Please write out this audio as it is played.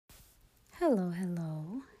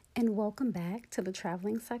Hello, and welcome back to the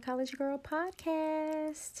Traveling Psychology Girl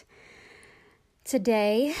podcast.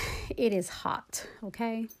 Today, it is hot,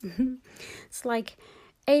 okay? It's like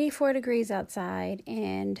 84 degrees outside,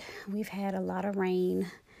 and we've had a lot of rain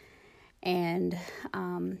and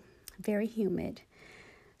very humid.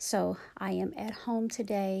 So, I am at home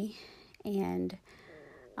today, and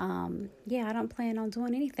I don't plan on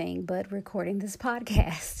doing anything but recording this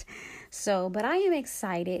podcast. But I am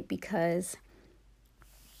excited because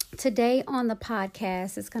today on the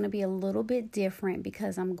podcast is going to be a little bit different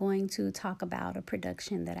because I'm going to talk about a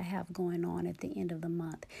production that I have going on at the end of the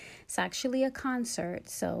month. It's actually a concert.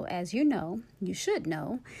 So as you know, you should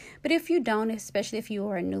know, but if you don't, especially if you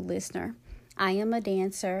are a new listener, I am a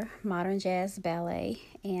dancer, modern jazz ballet,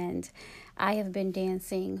 and I have been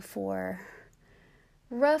dancing for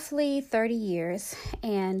roughly 30 years,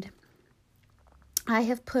 and I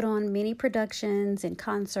have put on many productions and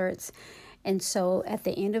concerts. And so at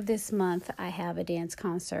the end of this month, I have a dance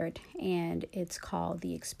concert, and it's called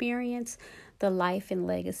The Experience, The Life and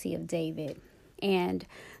Legacy of David. And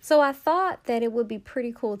so I thought that it would be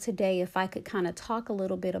pretty cool today if I could kind of talk a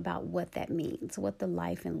little bit about what that means, what the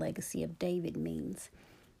life and legacy of David means.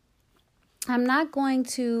 I'm not going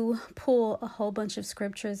to pull a whole bunch of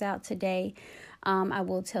scriptures out today. I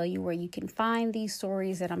will tell you where you can find these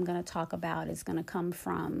stories that I'm going to talk about. It's going to come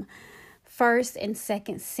from 1st and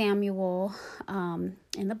 2nd Samuel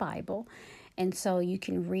in the Bible. And so you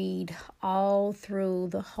can read all through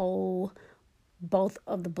both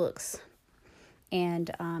of the books. And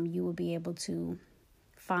you will be able to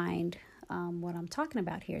find what I'm talking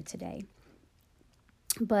about here today.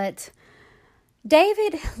 But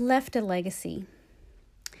David left a legacy.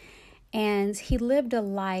 And he lived a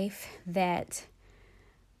life that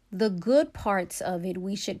the good parts of it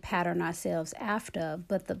we should pattern ourselves after,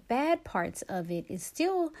 but the bad parts of it is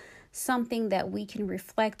still something that we can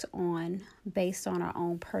reflect on based on our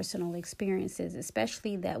own personal experiences,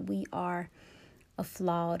 especially that we are a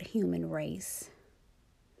flawed human race.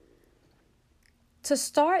 To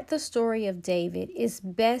start the story of David, it's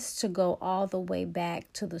best to go all the way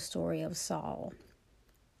back to the story of Saul.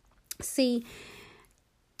 See,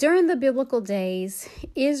 during the biblical days,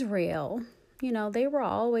 Israel, they were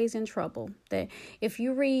always in trouble. That if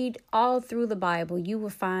you read all through the Bible, you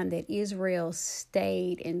will find that Israel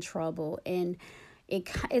stayed in trouble. And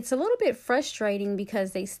it's a little bit frustrating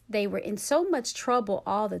because they were in so much trouble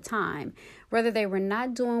all the time, whether they were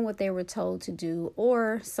not doing what they were told to do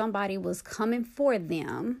or somebody was coming for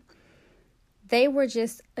them. They were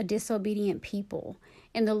just a disobedient people.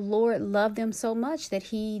 And the Lord loved them so much that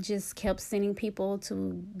he just kept sending people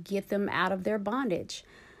to get them out of their bondage.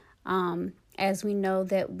 As we know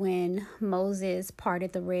that when Moses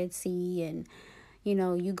parted the Red Sea and,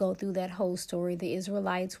 you go through that whole story, the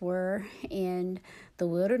Israelites were in the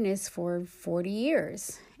wilderness for 40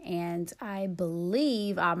 years. And I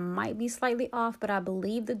believe, I might be slightly off, but I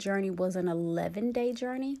believe the journey was an 11-day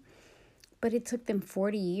journey. But it took them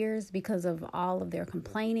 40 years because of all of their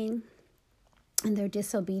complaining and their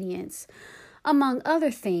disobedience, among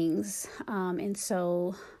other things. And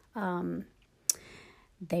so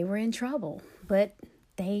they were in trouble, but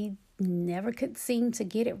they never could seem to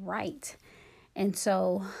get it right. And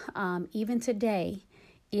so even today,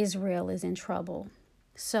 Israel is in trouble.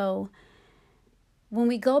 So when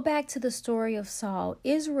we go back to the story of Saul,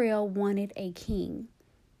 Israel wanted a king.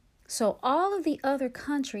 So all of the other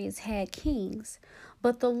countries had kings,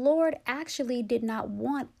 but the Lord actually did not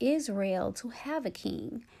want Israel to have a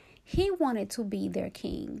king. He wanted to be their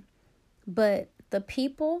king. But the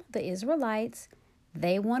people, the Israelites,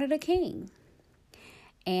 they wanted a king.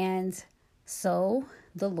 And so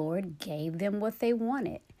the Lord gave them what they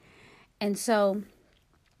wanted. And so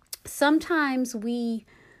sometimes we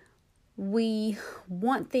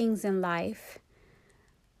want things in life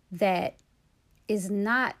that is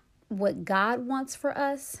not what God wants for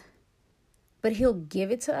us, but he'll give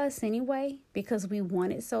it to us anyway because we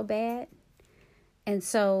want it so bad. And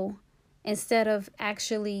so instead of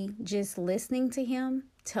actually just listening to him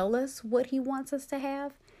tell us what he wants us to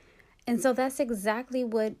have. And so that's exactly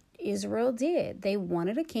what Israel did. They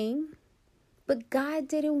wanted a king, but God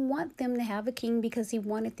didn't want them to have a king because he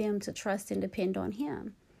wanted them to trust and depend on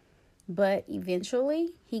him. But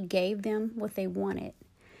eventually he gave them what they wanted.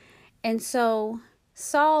 And so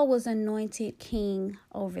Saul was anointed king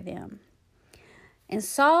over them. And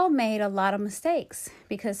Saul made a lot of mistakes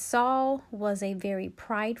because Saul was a very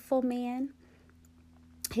prideful man.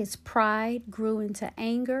 His pride grew into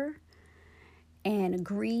anger and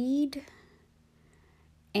greed.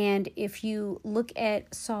 And if you look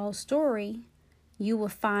at Saul's story, you will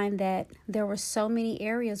find that there were so many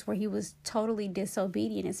areas where he was totally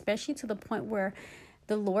disobedient, especially to the point where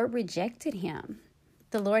the Lord rejected him.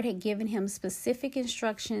 The Lord had given him specific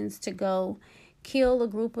instructions to go kill a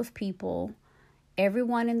group of people,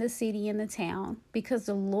 everyone in the city and the town, because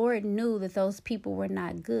the Lord knew that those people were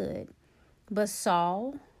not good. But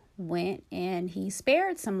Saul went and he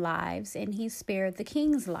spared some lives, and he spared the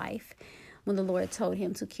king's life when the Lord told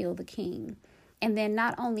him to kill the king. And then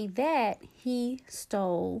not only that, he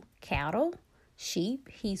stole cattle, sheep,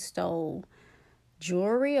 he stole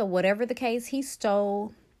jewelry, or whatever the case. He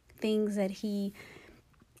stole things that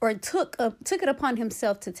took it upon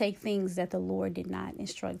himself to take things that the Lord did not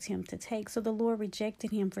instruct him to take. So the Lord rejected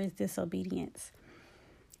him for his disobedience.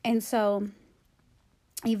 And so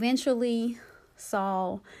eventually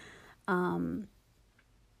Saul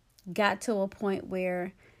got to a point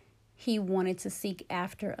where he wanted to seek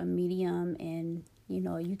after a medium, and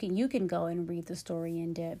you can go and read the story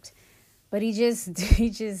in depth. But he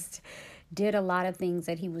just did a lot of things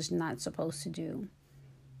that he was not supposed to do.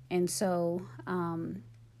 And so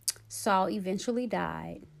Saul eventually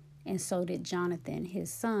died, and so did Jonathan,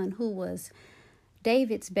 his son, who was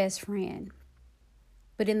David's best friend.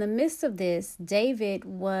 But in the midst of this, David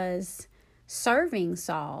was serving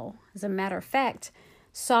Saul. As a matter of fact,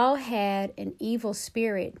 Saul had an evil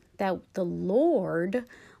spirit that the Lord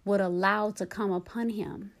would allow to come upon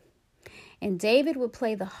him. And David would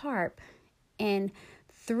play the harp, and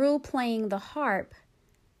through playing the harp,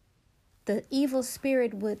 the evil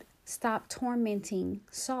spirit would stop tormenting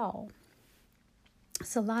Saul.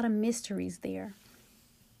 It's a lot of mysteries there.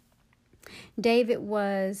 David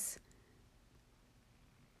was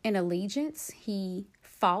in allegiance. He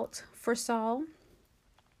fought for Saul,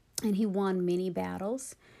 and he won many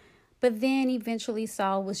battles. But then eventually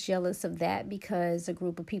Saul was jealous of that, because a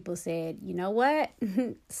group of people said, you know what?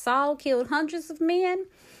 Saul killed hundreds of men,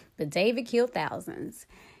 but David killed thousands.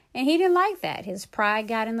 And he didn't like that. His pride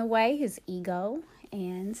got in the way, his ego,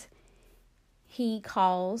 and he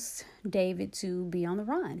caused David to be on the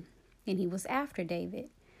run. And he was after David.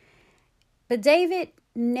 But David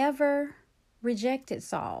never rejected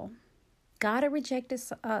Saul. God had rejected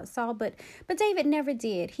Saul, but David never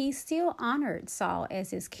did. He still honored Saul as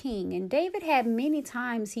his king. And David had many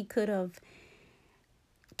times he could have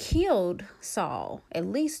killed Saul, at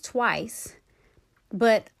least twice.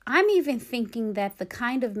 But I'm even thinking that the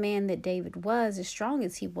kind of man that David was, as strong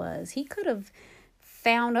as he was, he could have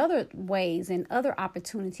found other ways and other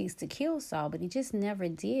opportunities to kill Saul, but he just never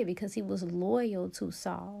did, because he was loyal to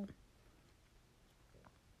Saul.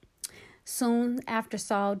 Soon after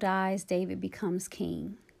Saul dies, David becomes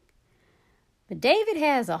king. But David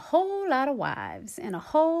has a whole lot of wives and a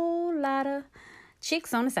whole lot of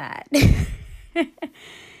chicks on the side.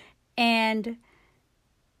 And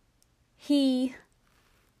he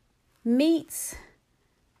meets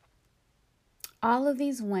all of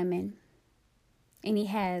these women, and he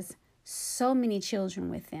has so many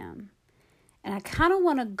children with them. And I kind of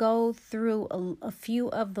want to go through a few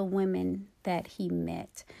of the women that he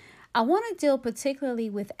met. I want to deal particularly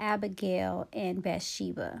with Abigail and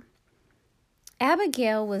Bathsheba.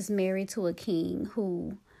 Abigail was married to a king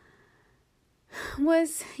who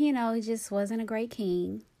was, just wasn't a great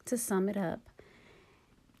king, to sum it up.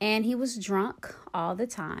 And he was drunk all the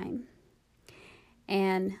time.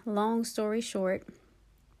 And long story short,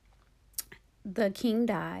 the king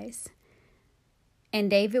dies. And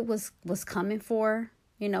David was coming for,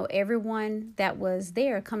 everyone that was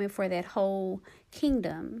there, coming for that whole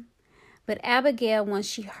kingdom. But Abigail, once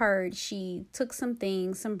she heard, she took some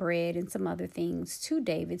things, some bread and some other things to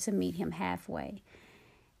David to meet him halfway.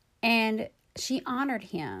 And she honored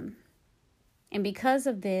him. And because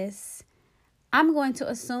of this, I'm going to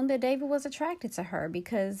assume that David was attracted to her,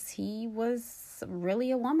 because he was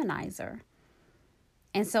really a womanizer.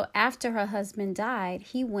 And so after her husband died,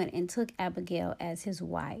 he went and took Abigail as his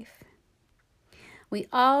wife. We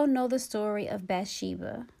all know the story of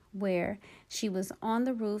Bathsheba, where she was on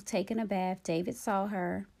the roof taking a bath. David saw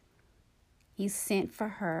her. He sent for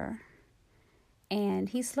her, and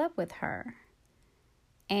he slept with her.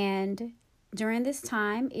 And during this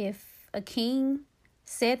time, if a king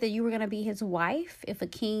said that you were going to be his wife, if a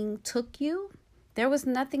king took you, there was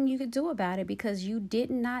nothing you could do about it, because you did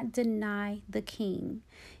not deny the king.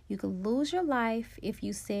 You could lose your life if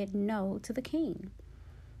you said no to the king.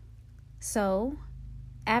 So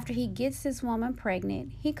after he gets this woman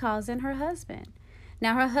pregnant, he calls in her husband.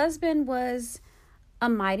 Now, her husband was a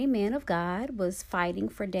mighty man of God, was fighting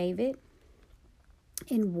for David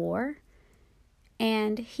in war,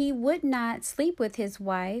 and he would not sleep with his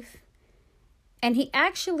wife And he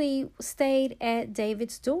actually stayed at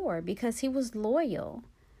David's door because he was loyal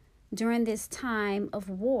during this time of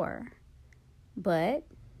war. But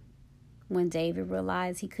when David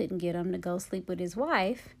realized he couldn't get him to go sleep with his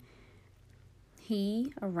wife,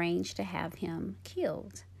 he arranged to have him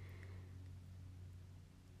killed.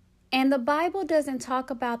 And the Bible doesn't talk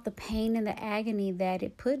about the pain and the agony that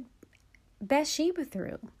it put Bathsheba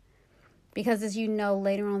through. Because as you know,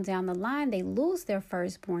 later on down the line, they lose their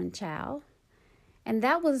firstborn child. And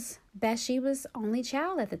that was Bathsheba's only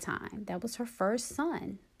child at the time. That was her first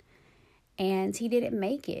son. And he didn't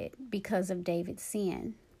make it because of David's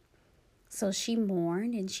sin. So she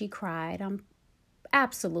mourned and she cried, I'm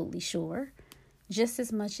absolutely sure, just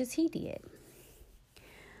as much as he did.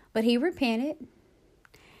 But he repented.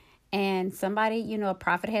 And somebody, a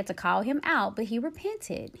prophet had to call him out, but he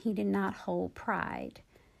repented. He did not hold pride.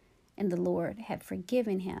 And the Lord had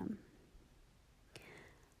forgiven him.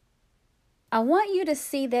 I want you to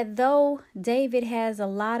see that though David has a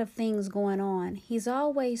lot of things going on, he's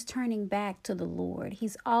always turning back to the Lord.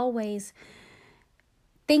 He's always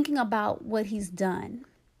thinking about what he's done.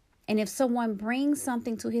 And if someone brings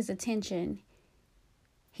something to his attention,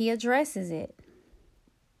 he addresses it.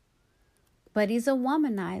 But he's a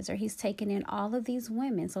womanizer. He's taken in all of these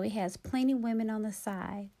women. So he has plenty of women on the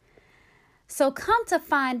side. So come to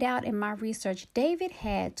find out in my research, David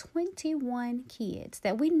had 21 kids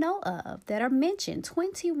that we know of that are mentioned.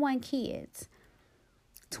 21 kids.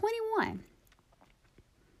 21.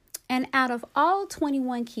 And out of all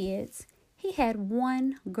 21 kids, he had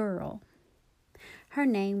one girl. Her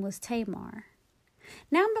name was Tamar.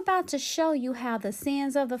 Now I'm about to show you how the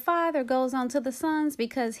sins of the father goes on to the sons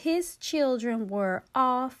because his children were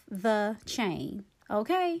off the chain.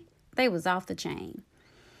 Okay? They was off the chain.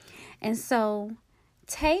 And so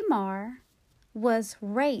Tamar was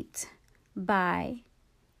raped by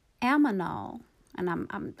Amnon. And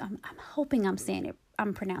I'm hoping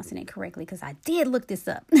I'm pronouncing it correctly because I did look this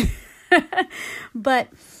up. But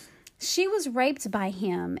she was raped by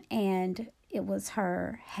him, and it was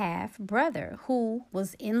her half brother who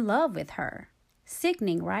was in love with her.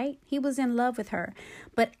 Sickening, right? He was in love with her.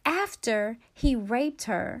 But after he raped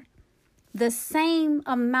her, the same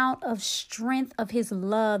amount of strength of his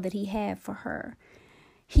love that he had for her,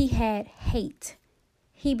 he had hate.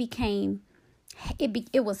 He became,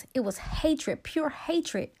 it was hatred, pure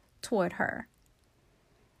hatred toward her.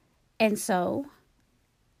 And so,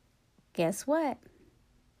 guess what?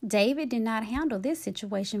 David did not handle this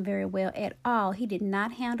situation very well at all. He did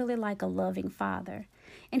not handle it like a loving father.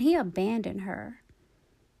 And he abandoned her.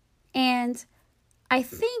 And I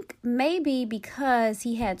think maybe because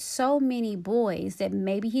he had so many boys that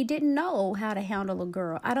maybe he didn't know how to handle a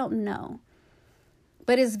girl. I don't know.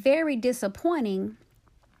 But it's very disappointing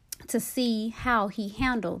to see how he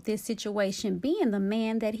handled this situation, being the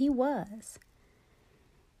man that he was.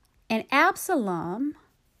 And Absalom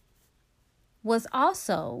was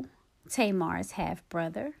also Tamar's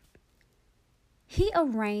half-brother. He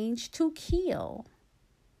arranged to kill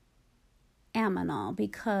Amnon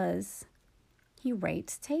because he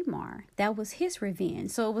raped Tamar. That was his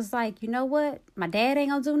revenge. So it was like, you know what? My dad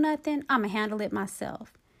ain't gonna do nothing. I'm gonna handle it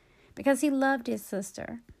myself. Because he loved his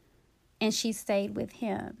sister. And she stayed with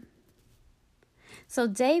him. So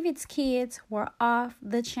David's kids were off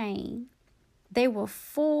the chain. They were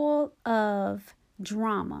full of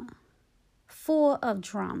drama. Full of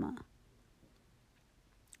drama.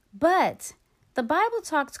 But the Bible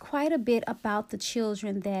talks quite a bit about the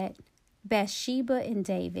children that Bathsheba and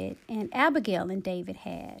David and Abigail and David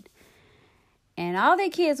had. And all their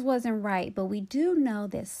kids wasn't right, but we do know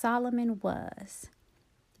that Solomon was.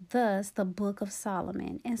 Thus, the book of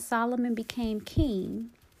Solomon. And Solomon became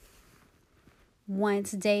king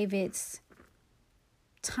once David's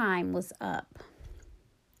time was up.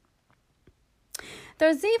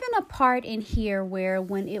 There's even a part in here where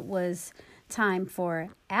when it was time for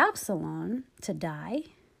Absalom to die,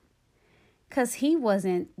 because he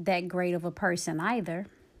wasn't that great of a person either.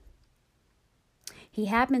 He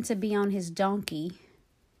happened to be on his donkey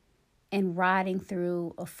and riding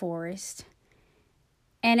through a forest.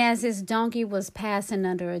 And as his donkey was passing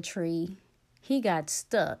under a tree, he got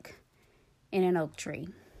stuck in an oak tree.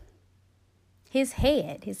 His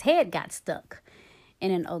head got stuck in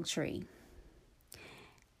an oak tree.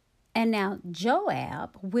 And now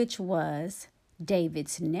Joab, which was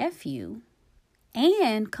David's nephew,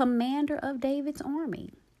 and commander of David's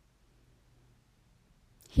army,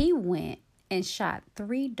 he went and shot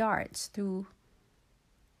 3 darts through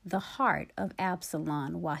the heart of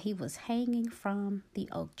Absalom while he was hanging from the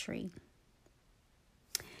oak tree.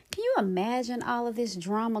 Can you imagine all of this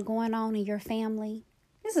drama going on in your family?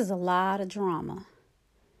 This is a lot of drama.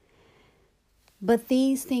 But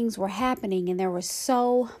these things were happening, and there was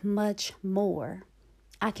so much more.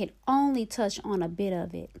 I could only touch on a bit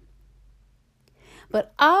of it.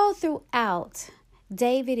 But all throughout,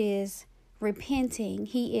 David is repenting.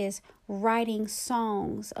 He is writing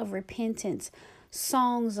songs of repentance,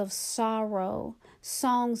 songs of sorrow,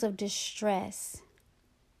 songs of distress.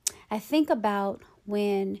 I think about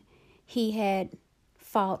when he had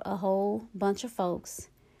fought a whole bunch of folks.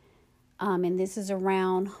 And this is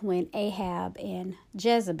around when Ahab and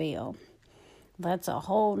Jezebel. That's a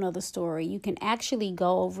whole nother story. You can actually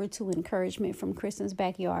go over to Encouragement from Kristen's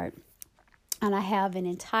Backyard. And I have an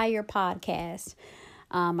entire podcast.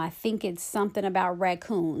 I think it's something about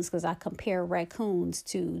raccoons, because I compare raccoons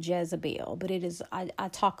to Jezebel. But it is, I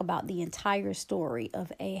talk about the entire story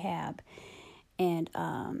of Ahab and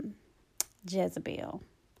Jezebel.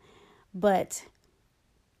 But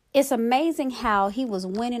it's amazing how he was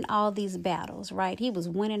winning all these battles, right? He was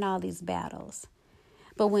winning all these battles.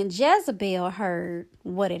 But when Jezebel heard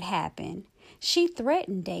what had happened, she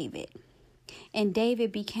threatened David. And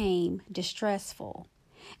David became distressful.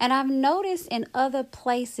 And I've noticed in other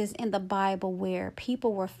places in the Bible where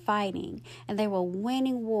people were fighting and they were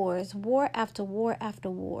winning wars, war after war after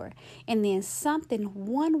war. And then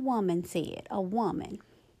one woman said, a woman,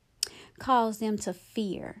 caused them to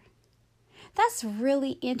fear. That's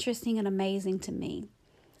really interesting and amazing to me.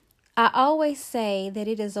 I always say that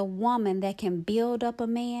it is a woman that can build up a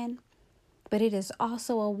man, but it is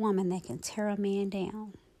also a woman that can tear a man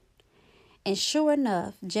down. And sure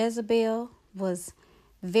enough, Jezebel was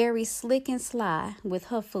very slick and sly with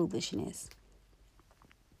her foolishness.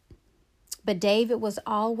 But David was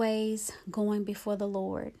always going before the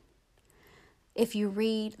Lord. If you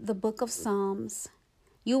read the book of Psalms,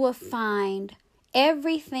 you will find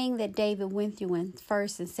everything that David went through in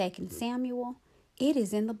 1st and 2nd Samuel. It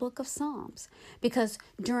is in the book of Psalms, because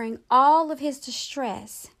during all of his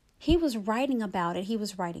distress, he was writing about it. He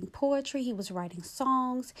was writing poetry. He was writing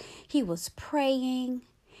songs. He was praying.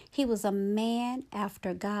 He was a man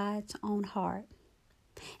after God's own heart.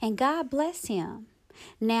 And God blessed him.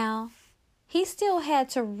 Now, he still had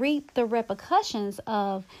to reap the repercussions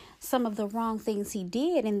of some of the wrong things he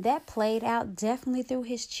did. And that played out definitely through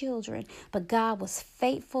his children. But God was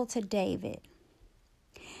faithful to David.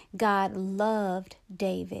 God loved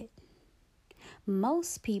David.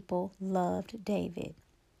 Most people loved David.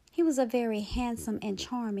 He was a very handsome and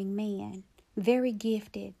charming man, very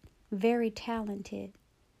gifted, very talented.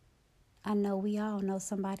 I know we all know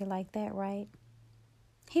somebody like that, right?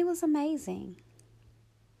 He was amazing.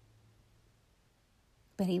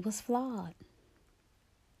 But he was flawed.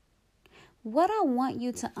 What I want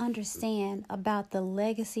you to understand about the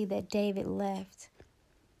legacy that David left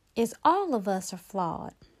is all of us are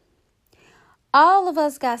flawed. All of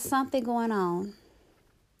us got something going on.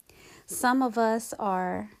 Some of us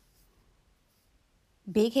are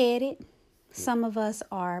big-headed. Some of us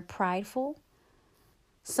are prideful.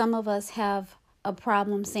 Some of us have a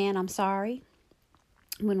problem saying I'm sorry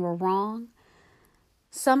when we're wrong.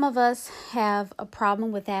 Some of us have a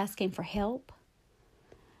problem with asking for help.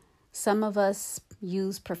 Some of us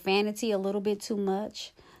use profanity a little bit too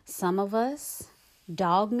much. Some of us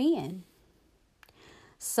dog men.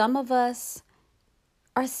 Some of us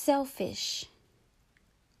are selfish.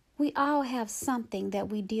 We all have something that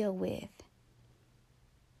we deal with.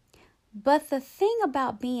 But the thing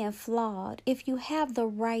about being flawed, if you have the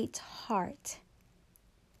right heart.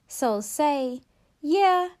 So say,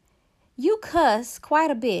 yeah, you cuss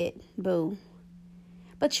quite a bit, boo.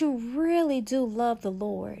 But you really do love the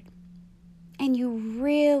Lord. And you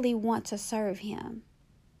really want to serve him.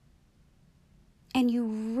 And you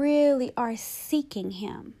really are seeking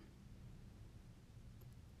him.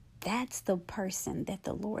 That's the person that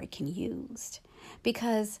the Lord can use.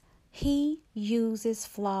 Because he uses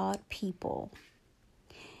flawed people.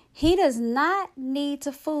 He does not need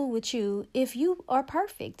to fool with you if you are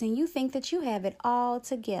perfect and you think that you have it all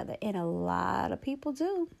together. And a lot of people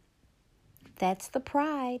do. That's the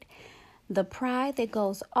pride. The pride that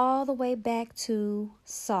goes all the way back to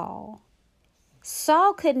Saul.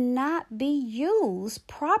 Saul could not be used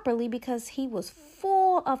properly because he was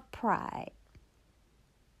full of pride.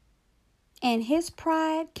 And his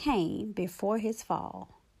pride came before his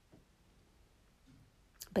fall.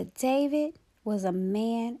 But David was a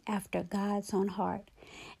man after God's own heart.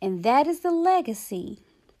 And that is the legacy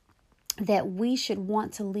that we should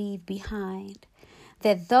want to leave behind.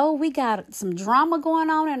 That though we got some drama going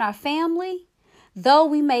on in our family, though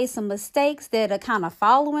we made some mistakes that are kind of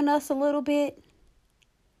following us a little bit,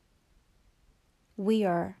 we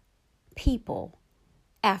are people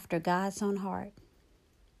after God's own heart.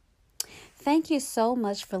 Thank you so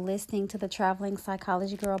much for listening to the Traveling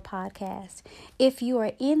Psychology Girl podcast. If you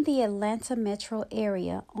are in the Atlanta metro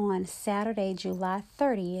area on Saturday, July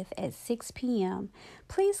 30th at 6 p.m.,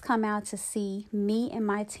 please come out to see me and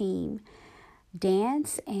my team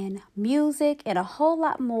dance and music and a whole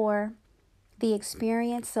lot more. The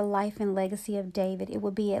experience, the life and legacy of David. It will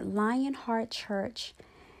be at Lionheart Church,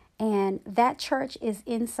 and that church is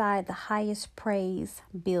inside the Highest Praise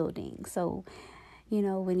building. So,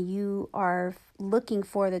 when you are looking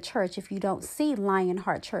for the church, if you don't see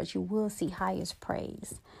Lionheart Church, you will see Highest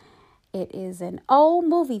Praise. It is an old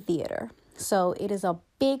movie theater, so it is a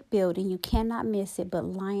big building. You cannot miss it, but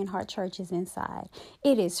Lionheart Church is inside.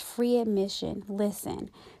 It is free admission. Listen,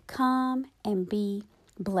 come and be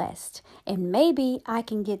blessed, and maybe I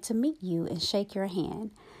can get to meet you and shake your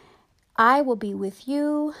hand. I will be with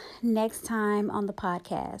you next time on the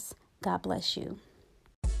podcast. God bless you.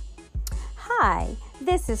 Hi,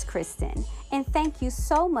 this is Kristen, and thank you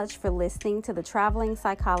so much for listening to the Traveling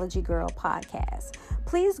Psychology Girl podcast.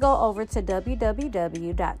 Please go over to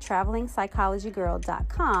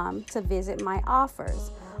www.travelingpsychologygirl.com to visit my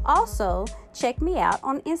offers. Also, check me out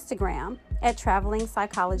on Instagram at Traveling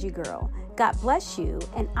Psychology Girl. God bless you,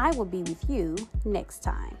 and I will be with you next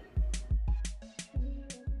time.